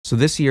So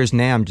this year's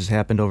NAMM just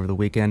happened over the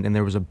weekend, and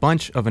there was a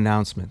bunch of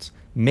announcements.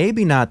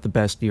 Maybe not the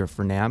best year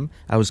for NAMM.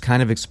 I was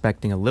kind of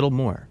expecting a little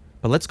more.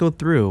 But let's go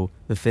through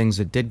the things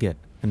that did get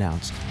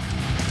announced.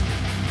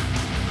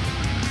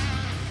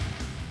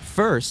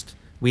 First,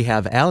 we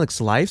have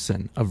Alex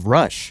Lifeson of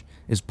Rush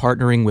is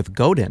partnering with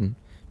Godin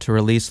to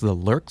release the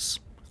Lerxst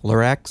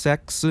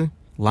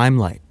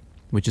Limelight,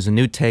 which is a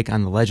new take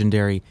on the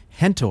legendary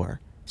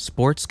Hentor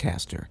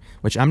Sportscaster,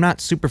 which I'm not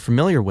super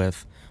familiar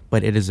with,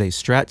 but it is a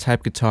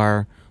Strat-type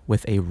guitar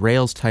with a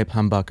Rails-type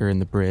humbucker in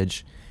the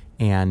bridge,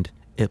 and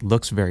it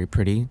looks very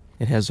pretty.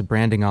 It has a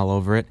branding all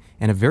over it,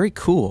 and a very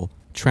cool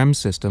trem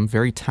system,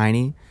 very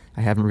tiny.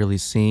 I haven't really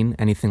seen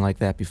anything like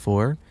that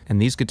before,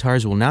 and these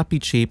guitars will not be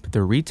cheap.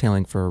 They're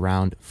retailing for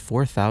around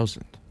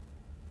 $4,000.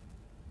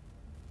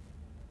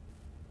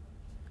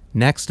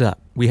 Next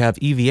up, we have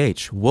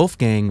EVH,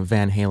 Wolfgang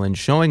Van Halen,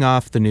 showing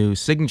off the new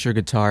signature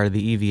guitar,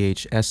 the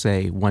EVH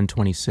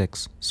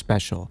SA-126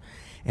 Special.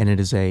 And it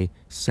is a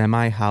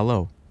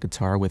semi-hollow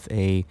guitar with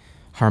a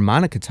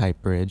harmonica-type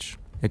bridge.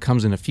 It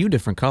comes in a few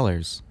different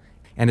colors,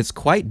 and it's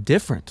quite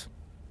different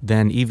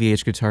than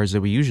EVH guitars that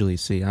we usually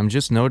see. I'm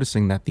just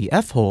noticing that the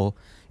F-hole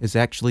is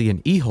actually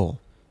an E-hole.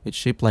 It's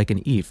shaped like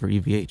an E for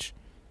EVH.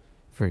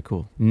 Very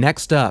cool.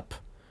 Next up,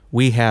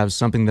 we have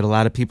something that a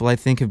lot of people, I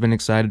think, have been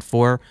excited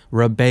for,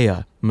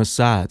 Rabea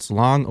Model's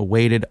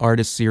long-awaited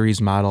Artist Series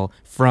model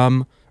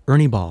from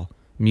Ernie Ball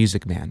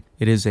Music Man.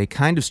 It is a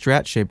kind of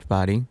Strat-shaped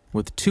body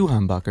with two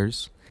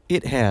humbuckers.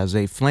 It has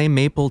a flame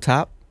maple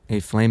top, a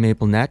flame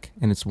maple neck,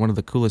 and it's one of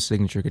the coolest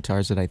signature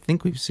guitars that I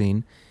think we've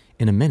seen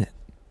in a minute.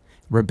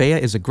 Rabea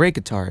is a great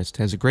guitarist,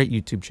 has a great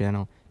YouTube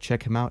channel.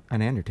 Check him out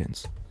on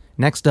Andertons.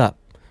 Next up,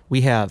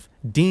 we have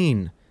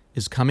Dean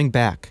is coming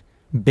back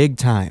big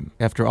time.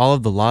 After all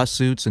of the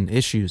lawsuits and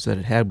issues that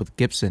it had with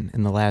Gibson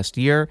in the last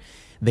year,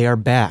 they are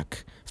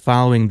back.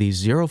 Following the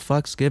Zero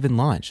Fucks Given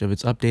launch of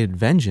its updated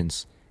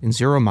Vengeance in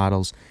Zero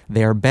models,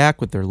 they are back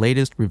with their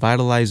latest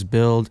revitalized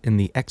build in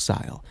the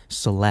Exile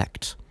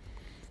Select.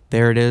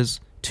 There it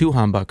is, two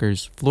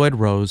humbuckers, Floyd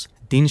Rose,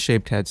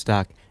 Dean-shaped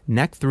headstock,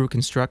 neck-through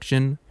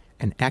construction,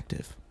 and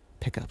active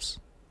pickups.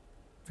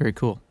 Very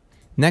cool.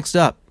 Next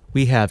up,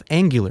 we have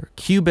Angular,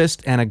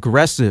 Cubist, and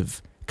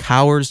Aggressive.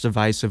 Cower's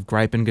divisive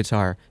Gripin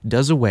guitar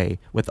does away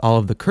with all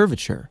of the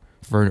curvature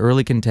for an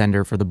early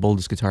contender for the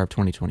boldest guitar of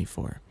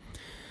 2024.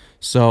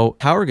 So,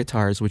 Cower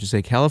Guitars, which is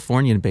a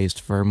Californian-based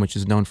firm which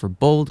is known for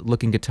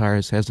bold-looking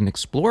guitars, has an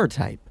Explorer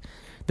type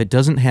that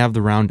doesn't have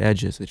the round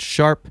edges. It's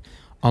sharp,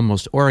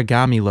 almost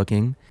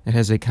origami-looking. It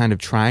has a kind of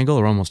triangle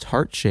or almost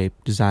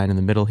heart-shaped design in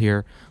the middle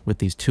here with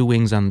these two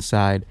wings on the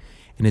side.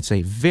 And it's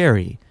a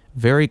very,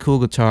 very cool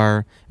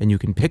guitar, and you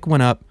can pick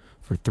one up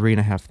for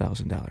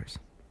 $3,500. A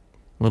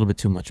little bit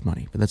too much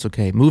money, but that's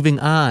okay.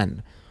 Moving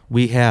on,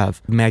 we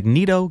have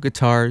Magneto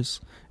Guitars,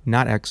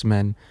 not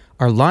X-Men,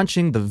 are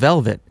launching the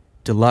Velvet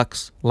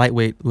Deluxe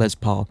Lightweight Les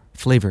Paul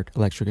flavored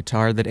electric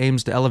guitar that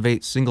aims to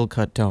elevate single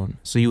cut tone.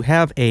 So you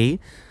have a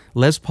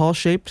Les Paul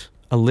shaped,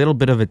 a little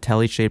bit of a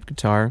telly shaped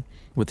guitar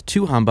with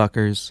two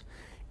humbuckers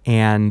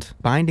and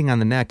binding on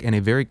the neck and a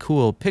very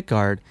cool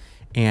pickguard.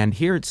 And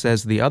here it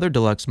says the other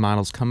deluxe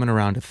models come in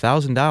around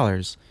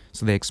 $1,000,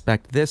 so they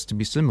expect this to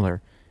be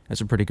similar. That's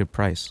a pretty good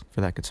price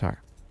for that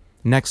guitar.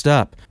 Next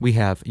up, we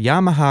have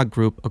Yamaha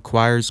Group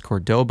acquires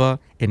Cordoba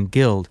and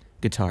Guild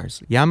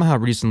guitars. Yamaha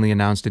recently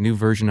announced a new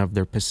version of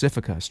their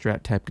Pacifica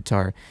Strat-type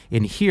guitar.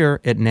 And here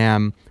at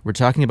NAMM, we're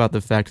talking about the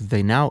fact that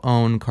they now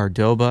own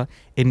Cordoba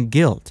and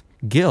Guild.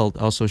 Guild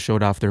also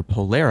showed off their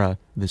Polera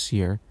this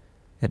year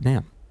at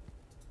NAMM.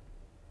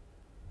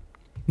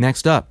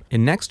 Next up,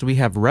 and next we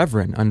have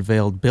Reverend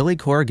unveiled Billy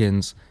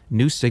Corgan's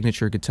new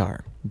signature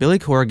guitar. Billy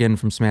Corgan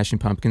from Smashing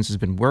Pumpkins has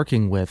been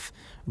working with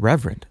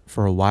Reverend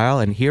for a while,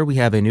 and here we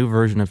have a new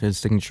version of his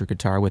signature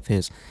guitar with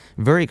his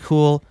very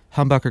cool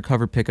humbucker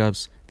cover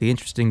pickups, the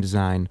interesting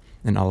design,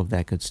 and all of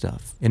that good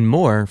stuff. And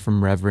more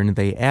from Reverend,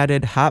 they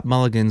added Hot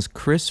Mulligan's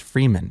Chris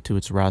Freeman to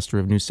its roster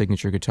of new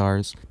signature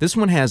guitars. This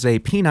one has a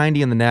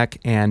P90 in the neck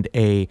and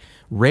a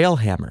rail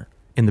hammer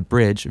in the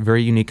bridge,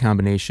 very unique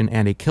combination,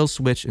 and a kill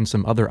switch and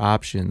some other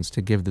options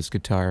to give this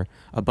guitar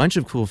a bunch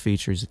of cool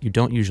features that you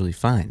don't usually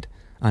find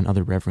on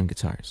other Reverend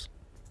guitars.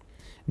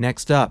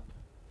 Next up,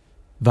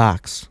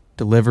 Vox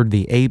delivered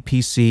the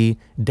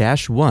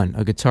APC-1,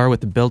 a guitar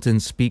with a built-in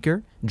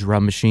speaker,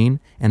 drum machine,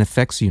 and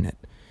effects unit.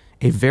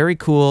 A very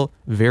cool,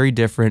 very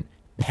different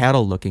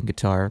paddle-looking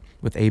guitar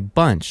with a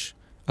bunch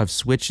of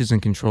switches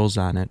and controls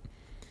on it.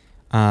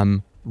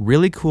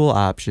 Really cool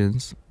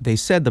options. They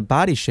said the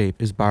body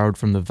shape is borrowed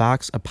from the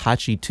Vox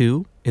Apache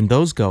 2, and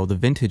those go, the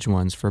vintage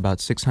ones, for about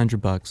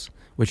 $600,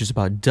 which is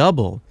about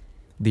double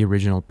the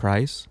original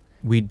price.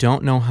 We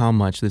don't know how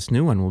much this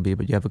new one will be,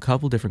 but you have a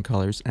couple different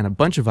colors and a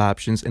bunch of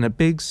options and a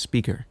big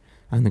speaker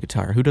on the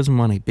guitar. Who doesn't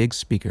want a big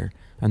speaker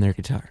on their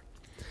guitar?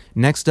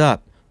 Next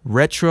up,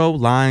 Retro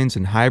Lines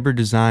and Hybrid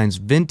Designs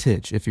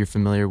Vintage, if you're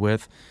familiar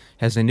with,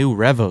 has a new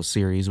Revo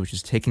series, which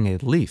is taking a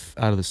leaf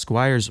out of the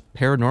Squire's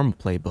Paranormal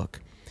Playbook.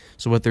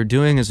 So what they're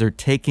doing is they're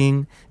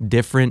taking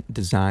different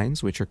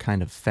designs, which are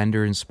kind of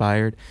Fender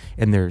inspired,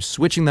 and they're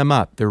switching them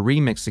up. They're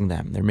remixing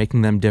them. They're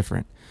making them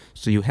different.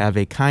 So you have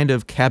a kind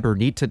of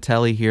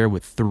Cabernita here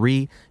with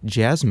 3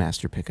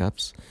 Jazzmaster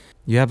pickups.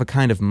 You have a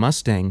kind of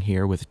Mustang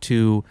here with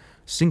 2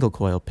 single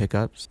coil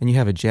pickups. And you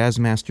have a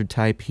Jazzmaster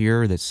type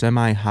here that's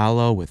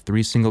semi-hollow with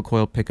 3 single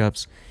coil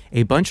pickups.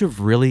 A bunch of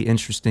really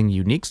interesting,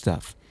 unique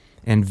stuff.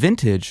 And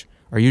vintage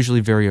are usually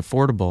very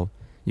affordable.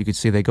 You can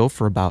see they go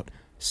for about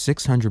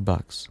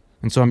 $600.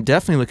 And so I'm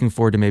definitely looking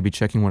forward to maybe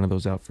checking one of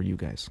those out for you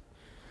guys.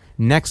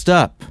 Next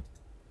up,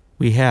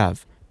 we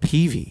have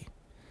Peavy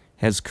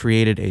has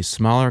created a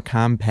smaller,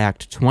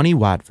 compact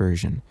 20-watt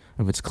version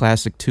of its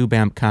classic tube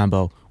amp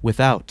combo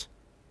without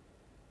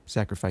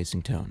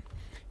sacrificing tone.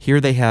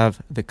 Here they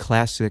have the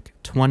classic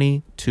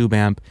 20 tube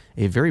amp,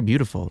 a very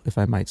beautiful, if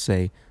I might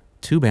say,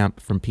 tube amp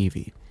from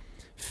Peavy.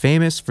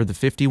 Famous for the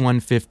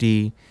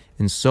 5150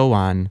 and so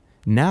on,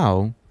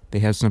 now they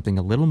have something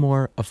a little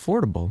more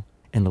affordable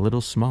and a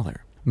little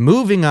smaller.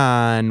 Moving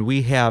on,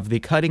 we have the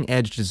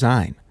cutting-edge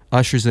design.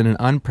 Ushers in an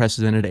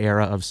unprecedented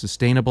era of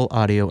sustainable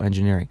audio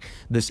engineering.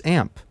 This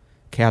amp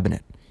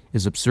cabinet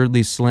is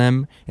absurdly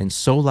slim and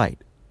so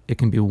light it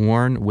can be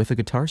worn with a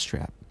guitar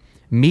strap.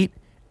 Meet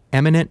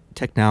Eminent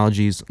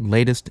Technology's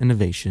latest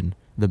innovation,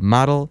 the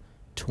Model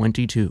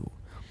 22.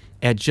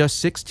 At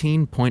just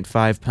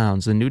 16.5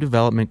 pounds, the new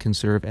development can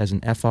serve as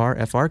an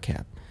FR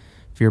cab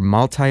for your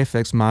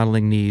multi-effects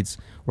modeling needs,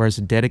 or as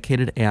a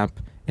dedicated amp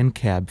and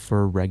cab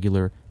for a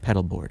regular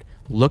pedal board.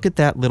 Look at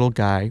that little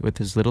guy with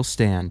his little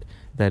stand.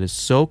 That is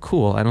so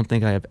cool. I don't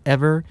think I have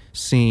ever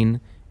seen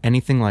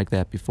anything like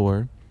that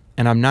before,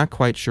 and I'm not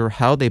quite sure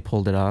how they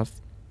pulled it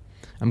off.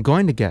 I'm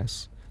going to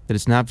guess that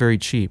it's not very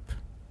cheap,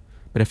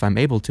 but if I'm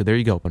able to, there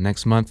you go. But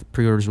next month,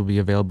 pre-orders will be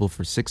available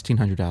for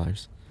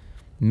 $1,600.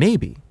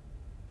 Maybe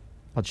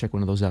I'll check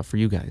one of those out for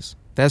you guys.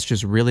 That's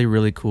just really,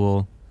 really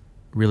cool,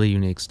 really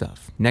unique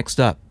stuff. Next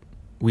up,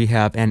 we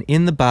have an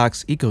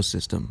in-the-box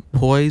ecosystem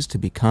poised to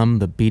become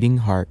the beating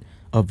heart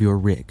of your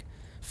rig.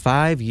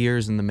 5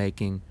 years in the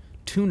making,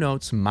 2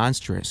 Notes'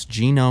 monstrous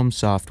Genome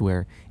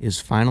software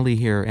is finally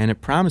here, and it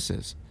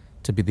promises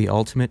to be the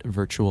ultimate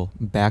virtual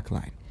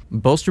backline.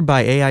 Bolstered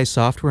by AI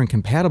software and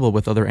compatible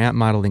with other amp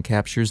modeling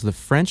captures, the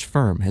French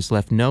firm has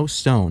left no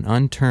stone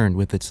unturned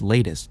with its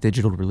latest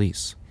digital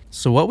release.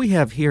 So what we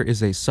have here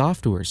is a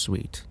software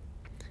suite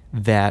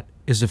that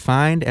is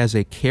defined as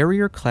a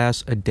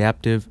carrier-class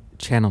adaptive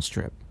channel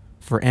strip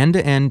for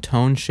end-to-end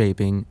tone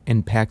shaping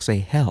and packs a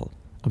hell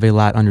of a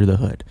lot under the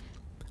hood.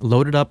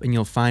 Load it up and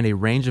you'll find a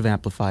range of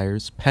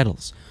amplifiers,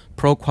 pedals,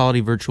 pro-quality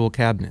virtual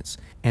cabinets,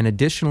 and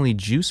additionally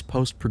juice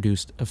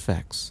post-produced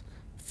effects.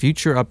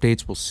 Future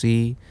updates will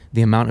see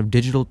the amount of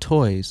digital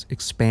toys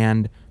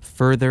expand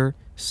further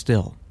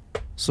still.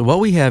 So what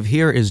we have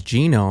here is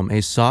Genome,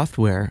 a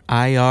software,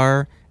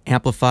 IR,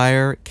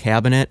 amplifier,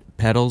 cabinet,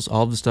 pedals,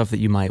 all the stuff that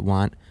you might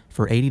want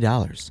for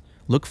 $80.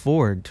 Look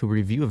forward to a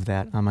review of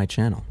that on my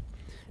channel.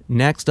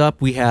 Next up,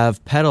 we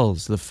have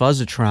pedals, the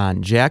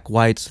Fuzzatron. Jack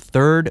White's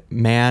third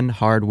man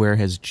hardware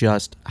has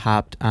just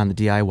hopped on the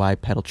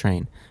DIY pedal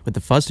train with the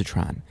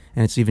Fuzzatron,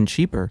 and it's even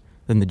cheaper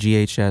than the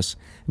GHS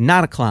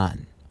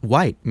Nauticlon.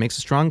 White makes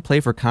a strong play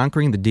for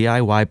conquering the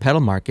DIY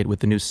pedal market with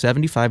the new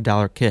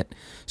 $75 kit.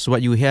 So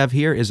what you have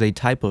here is a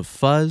type of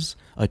fuzz,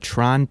 a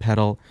Tron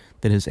pedal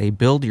that is a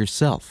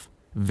build-yourself.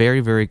 Very,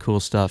 very cool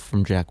stuff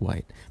from Jack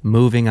White.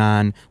 Moving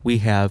on, we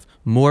have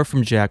more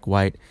from Jack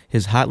White.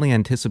 His hotly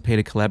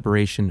anticipated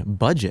collaboration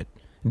Budget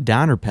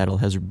Donner pedal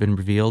has been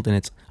revealed, and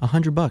it's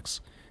 $100.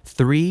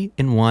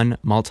 3-in-1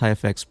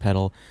 multi-effects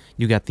pedal.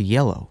 You got the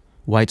yellow,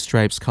 white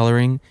stripes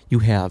coloring. You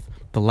have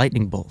the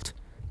lightning bolt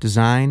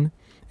design,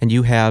 and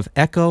you have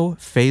echo,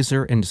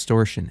 phaser, and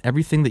distortion.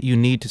 Everything that you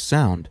need to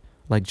sound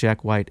like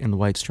Jack White and the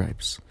white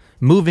stripes.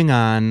 Moving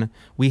on,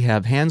 we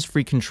have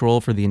hands-free control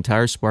for the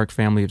entire Spark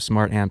family of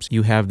smart amps.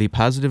 You have the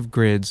Positive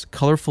Grid's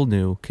colorful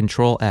new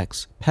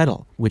Control-X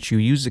pedal, which you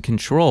use to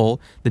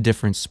control the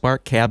different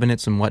Spark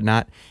cabinets and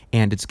whatnot,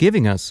 and it's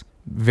giving us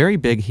very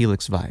big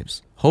Helix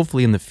vibes.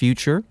 Hopefully in the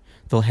future,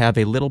 they'll have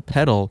a little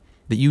pedal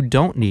that you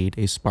don't need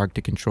a Spark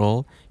to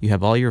control. You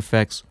have all your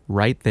effects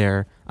right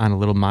there on a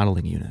little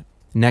modeling unit.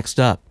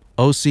 Next up,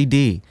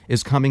 OCD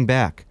is coming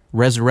back,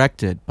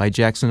 resurrected by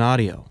Jackson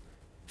Audio.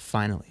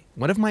 Finally.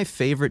 One of my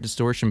favorite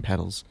distortion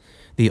pedals,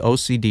 the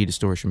OCD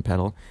distortion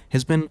pedal,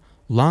 has been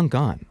long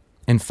gone.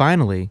 And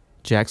finally,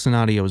 Jackson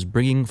Audio is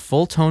bringing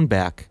full tone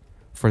back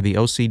for the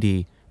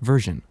OCD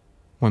version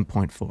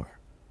 1.4.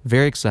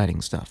 Very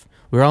exciting stuff.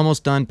 We're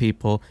almost done,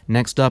 people.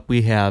 Next up,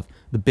 we have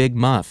the Big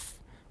Muff.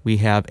 We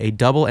have a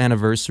double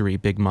anniversary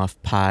Big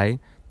Muff Pi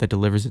that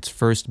delivers its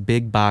first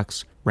big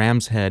box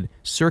ram's head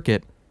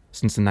circuit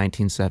since the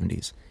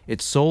 1970s.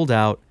 It sold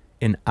out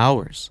in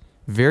hours.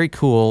 Very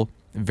cool,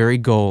 very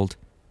gold,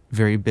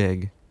 very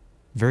big,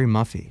 very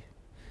muffy.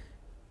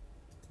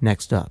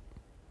 Next up,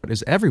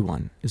 as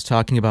everyone is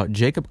talking about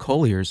Jacob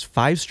Collier's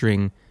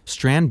 5-string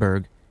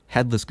Strandberg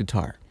headless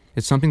guitar.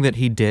 It's something that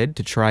he did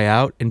to try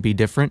out and be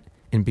different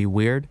and be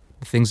weird,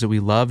 the things that we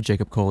love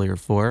Jacob Collier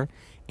for,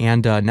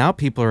 And now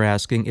people are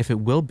asking if it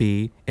will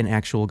be an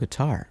actual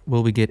guitar.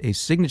 Will we get a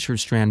signature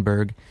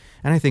Strandberg?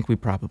 And I think we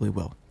probably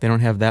will. They don't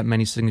have that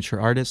many signature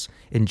artists,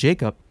 and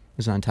Jacob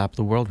is on top of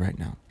the world right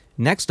now.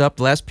 Next up,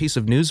 the last piece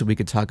of news that we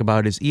could talk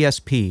about is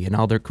ESP and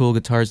all their cool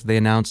guitars that they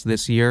announced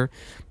this year.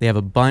 They have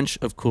a bunch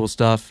of cool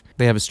stuff.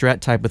 They have a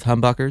Strat type with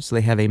humbuckers.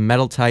 They have a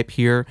metal type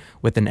here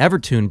with an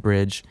Evertune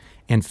bridge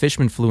and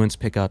Fishman Fluence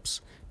pickups.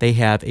 They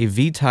have a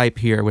V-type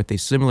here with a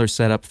similar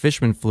setup,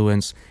 Fishman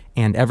Fluence,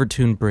 and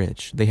Evertune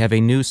bridge. They have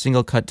a new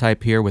single cut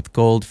type here with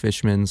gold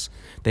Fishmans.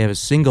 They have a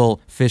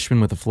single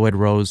Fishman with a Floyd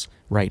Rose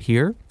right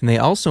here. And they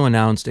also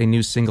announced a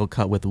new single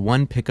cut with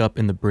one pickup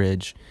in the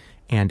bridge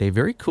and a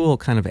very cool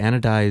kind of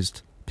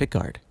anodized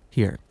pickguard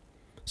here.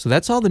 So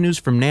that's all the news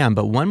from NAMM,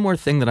 but one more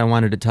thing that I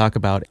wanted to talk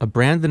about. A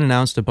brand that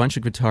announced a bunch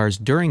of guitars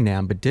during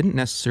NAMM but didn't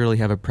necessarily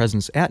have a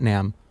presence at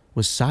NAMM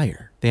was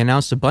Sire. They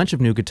announced a bunch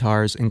of new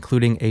guitars,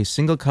 including a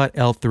single cut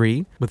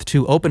L3 with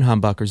 2 open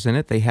humbuckers in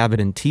it. They have it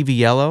in TV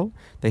yellow,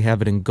 they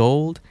have it in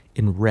gold,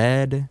 in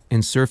red,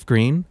 in surf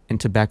green, and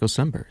tobacco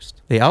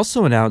sunburst. They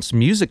also announced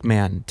Music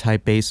Man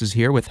type basses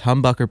here with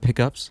humbucker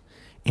pickups.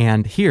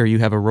 And here you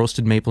have a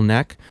roasted maple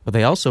neck, but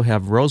they also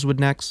have rosewood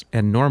necks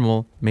and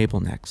normal maple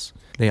necks.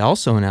 They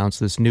also announced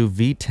this new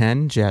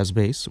V10 jazz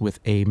bass with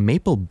a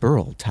maple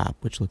burl top,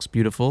 which looks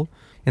beautiful.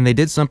 And they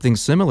did something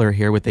similar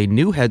here with a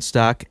new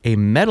headstock, a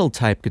metal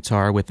type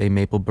guitar with a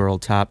maple burl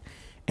top,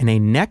 and a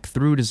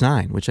neck-through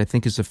design, which I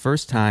think is the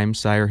first time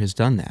Sire has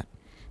done that.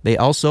 They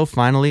also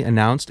finally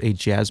announced a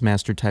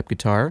Jazzmaster type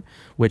guitar,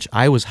 which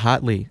I was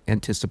hotly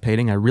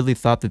anticipating. I really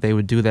thought that they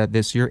would do that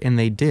this year, and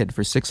they did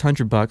for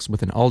 $600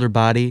 with an alder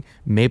body,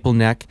 maple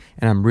neck,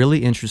 and I'm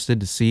really interested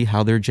to see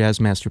how their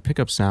Jazzmaster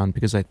pickups sound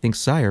because I think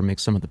Sire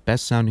makes some of the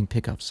best sounding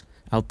pickups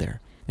out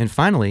there. And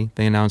finally,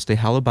 they announced a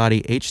hollow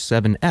body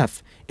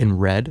H7F in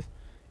red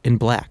and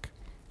black.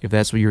 If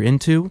that's what you're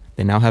into,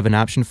 they now have an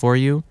option for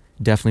you.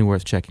 Definitely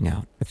worth checking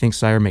out. I think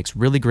Sire makes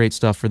really great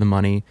stuff for the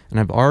money, and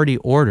I've already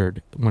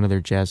ordered one of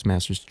their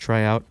Jazzmasters to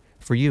try out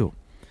for you.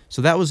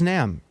 So that was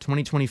NAMM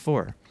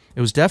 2024.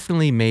 It was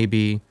definitely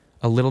maybe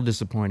a little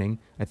disappointing.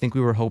 I think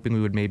we were hoping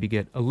we would maybe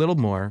get a little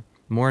more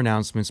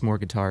announcements, more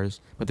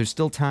guitars, but there's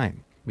still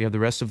time. We have the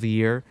rest of the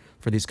year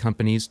for these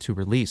companies to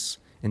release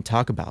and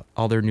talk about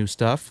all their new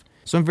stuff.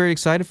 So I'm very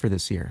excited for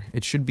this year.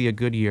 It should be a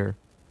good year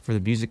for the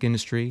music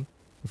industry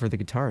and for the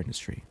guitar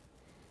industry.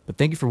 But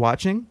thank you for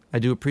watching. I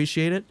do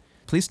appreciate it.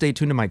 Please stay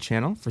tuned to my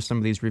channel for some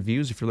of these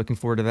reviews if you're looking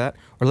forward to that,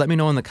 or let me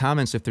know in the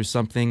comments if there's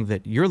something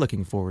that you're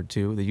looking forward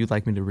to that you'd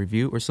like me to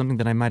review or something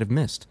that I might have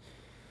missed.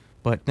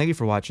 But thank you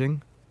for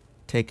watching.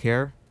 Take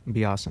care and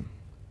be awesome.